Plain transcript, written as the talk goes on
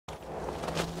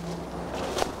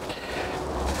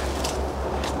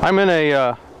I'm in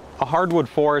a hardwood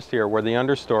forest here where the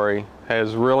understory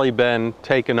has really been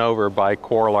taken over by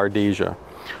coral Ardisia.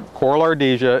 Coral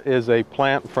Ardisia is a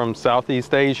plant from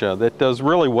Southeast Asia that does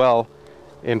really well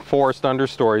in forest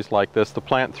understories like this. The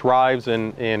plant thrives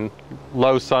in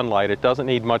low sunlight. It doesn't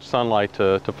need much sunlight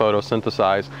to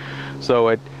photosynthesize. So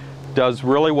it does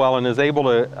really well and is able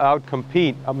to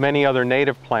outcompete many other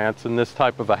native plants in this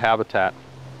type of a habitat.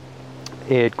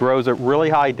 It grows at really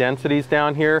high densities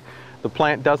down here. The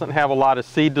plant doesn't have a lot of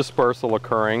seed dispersal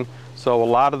occurring, so a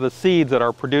lot of the seeds that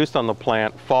are produced on the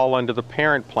plant fall under the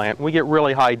parent plant. We get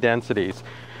really high densities.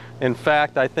 In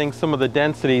fact, I think some of the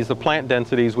densities, the plant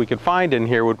densities we could find in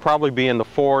here would probably be in the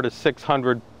 400 to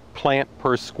 600 plant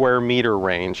per square meter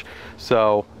range.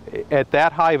 So at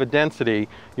that high of a density,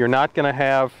 you're not going to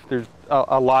have, there's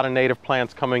a lot of native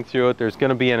plants coming through it. There's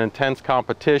going to be an intense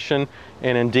competition,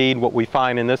 and indeed what we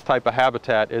find in this type of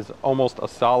habitat is almost a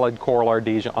solid coral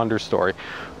Ardisia understory.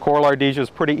 Coral Ardisia is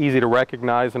pretty easy to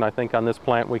recognize, and I think on this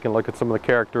plant we can look at some of the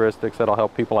characteristics that'll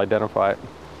help people identify it.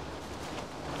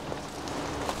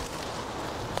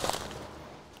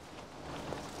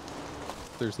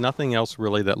 There's nothing else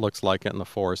really that looks like it in the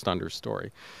forest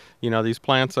understory. You know, these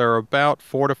plants are about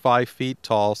 4 to 5 feet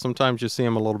tall. Sometimes you see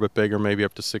them a little bit bigger, maybe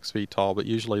up to 6 feet tall, but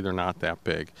usually they're not that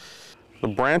big. The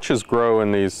branches grow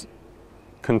in these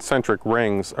concentric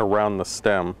rings around the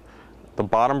stem. The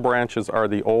bottom branches are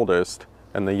the oldest,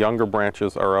 and the younger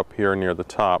branches are up here near the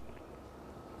top.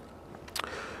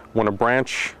 When a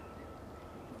branch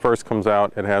first comes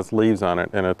out, it has leaves on it,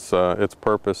 and its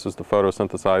purpose is to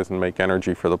photosynthesize and make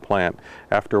energy for the plant.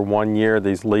 After 1 year,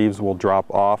 these leaves will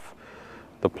drop off.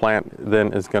 The plant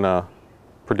then is going to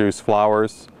produce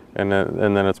flowers, and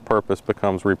then its purpose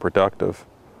becomes reproductive.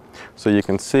 So you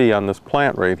can see on this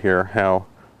plant right here how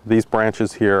these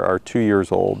branches here are 2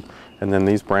 years old, and then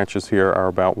these branches here are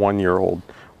about 1 year old.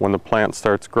 When the plant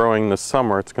starts growing this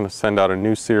summer, it's going to send out a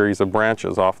new series of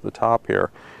branches off the top here,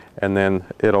 and then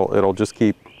it'll just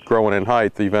keep growing in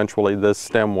height. Eventually this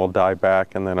stem will die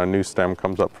back, and then a new stem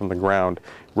comes up from the ground,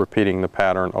 repeating the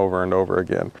pattern over and over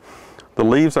again. The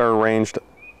leaves are arranged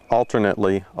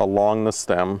alternately along the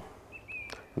stem,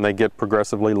 and they get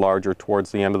progressively larger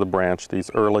towards the end of the branch.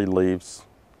 These early leaves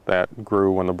that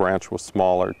grew when the branch was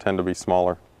smaller tend to be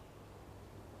smaller.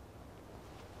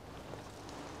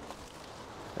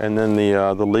 And then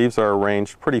the leaves are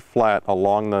arranged pretty flat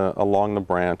along the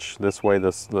branch. This way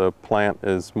the plant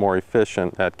is more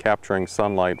efficient at capturing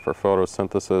sunlight for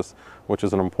photosynthesis, which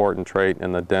is an important trait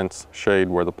in the dense shade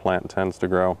where the plant tends to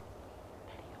grow.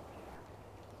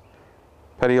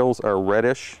 Petioles are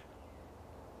reddish.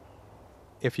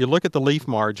 If you look at the leaf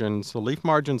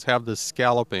margins have this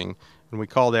scalloping, and we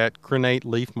call that crenate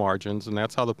leaf margins, and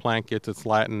that's how the plant gets its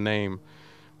Latin name.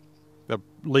 The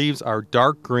leaves are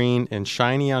dark green and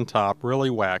shiny on top, really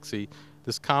waxy.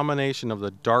 This combination of the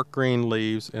dark green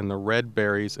leaves and the red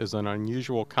berries is an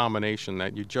unusual combination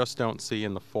that you just don't see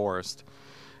in the forest.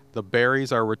 The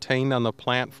berries are retained on the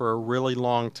plant for a really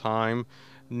long time.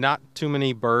 Not too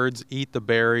many birds eat the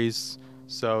berries,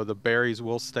 so the berries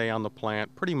will stay on the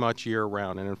plant pretty much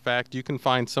year-round. And in fact, you can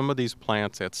find some of these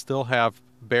plants that still have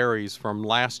berries from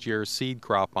last year's seed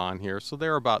crop on here, so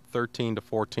they're about 13 to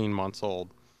 14 months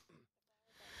old.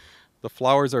 The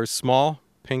flowers are small,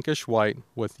 pinkish white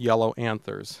with yellow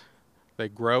anthers. They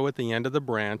grow at the end of the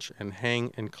branch and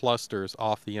hang in clusters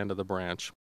off the end of the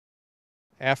branch.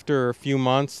 After a few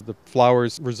months, the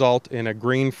flowers result in a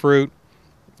green fruit,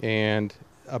 and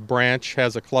a branch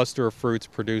has a cluster of fruits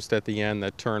produced at the end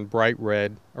that turn bright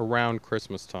red around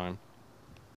Christmas time.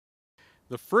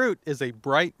 The fruit is a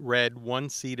bright red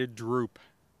one-seeded drupe.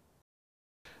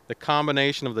 The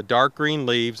combination of the dark green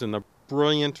leaves and the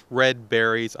brilliant red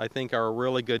berries, I think, are a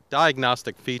really good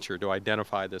diagnostic feature to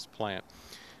identify this plant.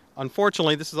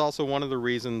 Unfortunately, this is also one of the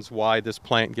reasons why this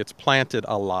plant gets planted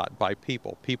a lot by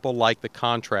people. People like the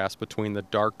contrast between the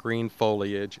dark green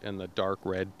foliage and the dark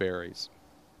red berries.